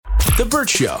The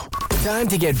Burt Show. Time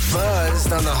to get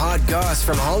buzzed on the hot goss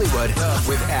from Hollywood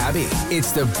with Abby.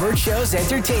 It's The Burt Show's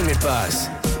entertainment buzz.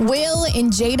 Will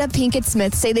and Jada Pinkett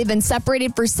Smith say they've been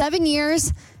separated for 7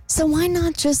 years. So why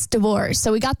not just divorce?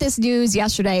 So we got this news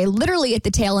yesterday, literally at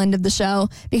the tail end of the show,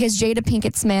 because Jada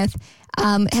Pinkett Smith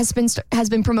has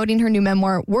been promoting her new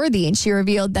memoir, Worthy, and she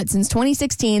revealed that since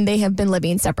 2016, they have been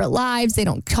living separate lives. They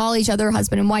don't call each other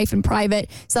husband and wife in private.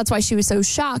 So that's why she was so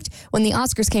shocked when the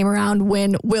Oscars came around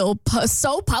when Will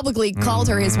so publicly called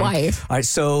her his wife. All right,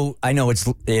 so I know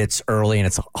it's early and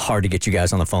it's hard to get you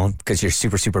guys on the phone because you're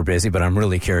super, super busy, but I'm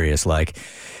really curious, like,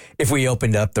 if we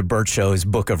opened up the Burt Show's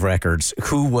book of records,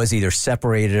 who was either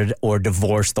separated or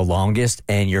divorced the longest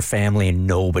and your family and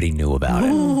nobody knew about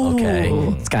it? Okay.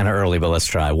 It's kind of early, but let's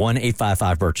try.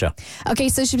 1-855-BURT-SHOW. Okay,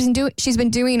 so she's been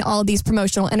doing all these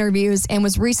promotional interviews and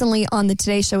was recently on the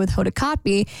Today Show with Hoda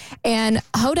Kotb. And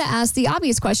Hoda asked the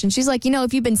obvious question. She's like,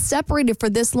 if you've been separated for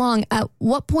this long, at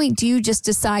what point do you just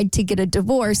decide to get a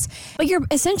divorce? But you're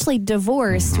essentially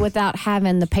divorced without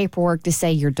having the paperwork to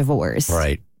say you're divorced.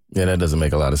 Right. Yeah, that doesn't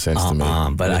make a lot of sense to me.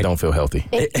 But I don't feel healthy.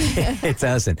 It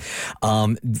doesn't.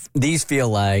 These feel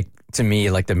like, to me,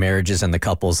 like the marriages and the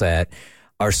couples that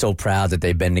are so proud that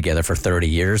they've been together for 30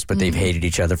 years, but they've hated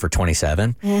each other for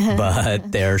 27.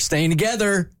 But they're staying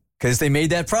together because they made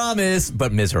that promise,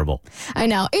 but miserable. I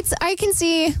know. I can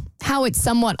see how it's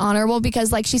somewhat honorable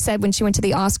because, like she said, when she went to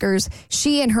the Oscars,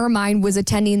 she in her mind was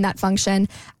attending that function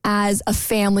as a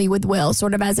family with Will,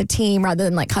 sort of as a team rather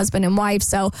than like husband and wife.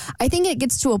 So I think it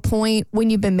gets to a point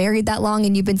when you've been married that long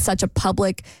and you've been such a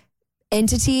public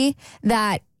entity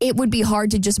that it would be hard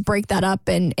to just break that up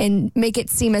and make it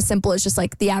seem as simple as just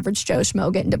like the average Joe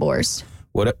Schmo getting divorced.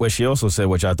 What she also said,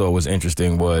 which I thought was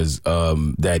interesting, was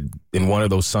that in one of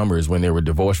those summers when there were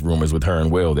divorce rumors with her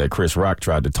and Will, that Chris Rock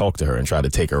tried to talk to her and tried to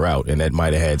take her out. And that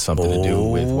might have had something to do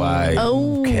with why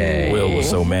Will was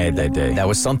so mad that day. That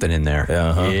was something in there.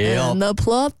 And the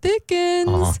plot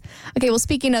thickens. Okay, well,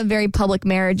 speaking of very public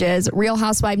marriages, Real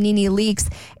Housewife Nene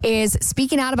Leakes is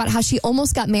speaking out about how she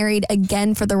almost got married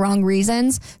again for the wrong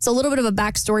reasons. So a little bit of a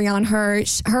backstory on her.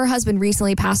 Her husband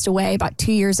recently passed away about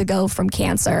 2 years ago from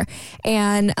cancer. And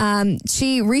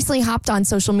she recently hopped on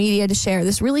social media to share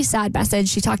this really sad message.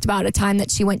 She talked about a time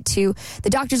that she went to the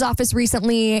doctor's office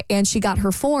recently and she got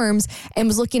her forms and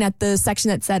was looking at the section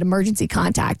that said emergency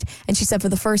contact. And she said, for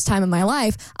the first time in my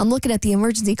life, I'm looking at the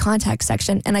emergency contact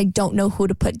section and I don't know who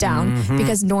to put down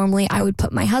because normally I would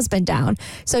put my husband down.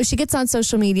 So she gets on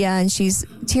social media and she's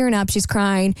tearing up, she's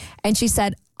crying, and she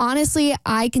said, honestly,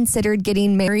 I considered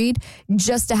getting married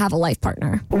just to have a life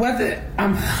partner. Whether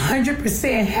I'm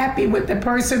 100% happy with the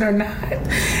person or not,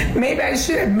 maybe I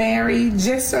should have married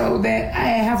just so that I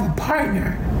have a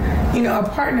partner, a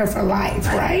partner for life,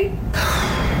 right?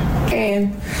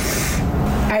 And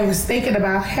I was thinking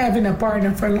about having a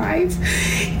partner for life.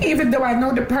 Even though I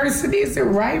know the person isn't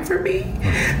right for me,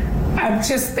 I'm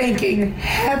just thinking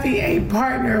having a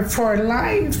partner for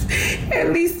life,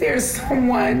 at least there's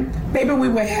someone, maybe we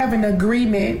would have an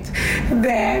agreement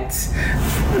that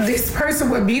this person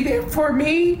would be there for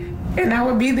me and I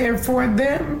would be there for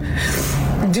them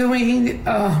during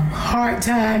hard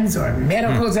times or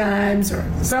medical times or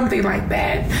something like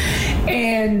that.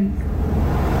 And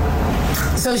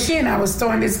so she and I was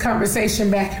throwing this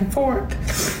conversation back and forth.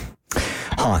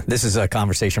 This is a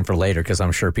conversation for later because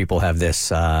I'm sure people have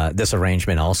this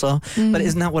arrangement also. But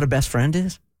isn't that what a best friend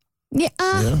is? Yeah.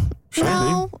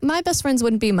 No, my best friends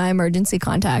wouldn't be my emergency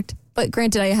contact. But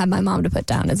granted, I have my mom to put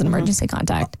down as an emergency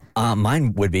contact.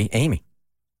 Mine would be Amy.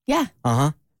 Yeah.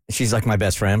 She's like my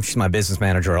best friend. She's my business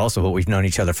manager also, but we've known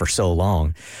each other for so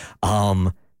long.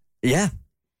 Yeah,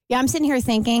 I'm sitting here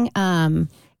thinking,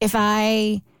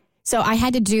 So I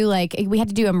had to do we had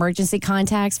to do emergency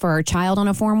contacts for our child on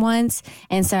a form once.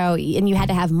 And you had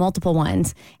to have multiple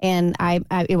ones. And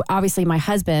obviously my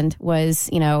husband was,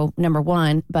 number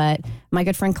one, but my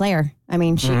good friend Claire, I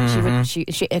mean, she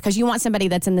because you want somebody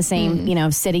that's in the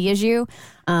same, city as you.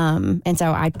 And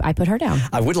so I put her down.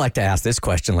 I would like to ask this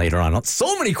question later on.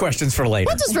 So many questions for later.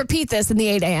 We'll just repeat this in the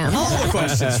 8 a.m. All the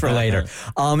questions for later.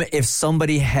 If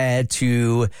somebody had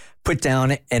to put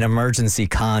down an emergency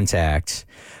contact,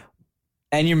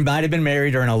 and you might have been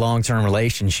married or in a long-term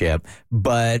relationship,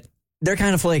 but they're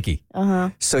kind of flaky.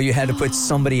 So you had to put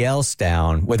somebody else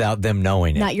down without them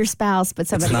knowing it. Not your spouse, but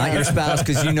somebody It's not else. your spouse,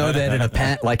 because you know that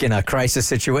in a crisis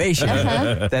situation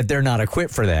that they're not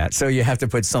equipped for that. So you have to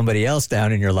put somebody else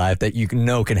down in your life that you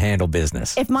know can handle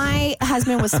business. If my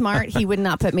husband was smart, he would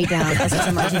not put me down as his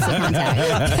emergency contact.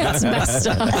 That's messed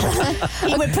up.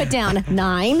 He would put down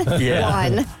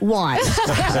 911.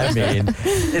 I mean,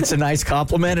 it's a nice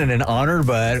compliment and an honor,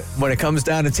 but when it comes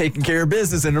down to taking care of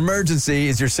business in an emergency,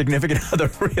 is your significant other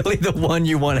really the one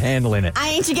you want handling it? I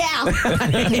ain't your gal.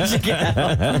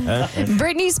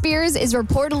 Britney Spears is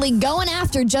reportedly going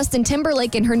after Justin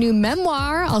Timberlake in her new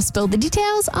memoir. I'll spill the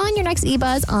details on your next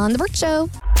eBuzz on The Burt Show.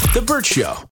 The Burt Show.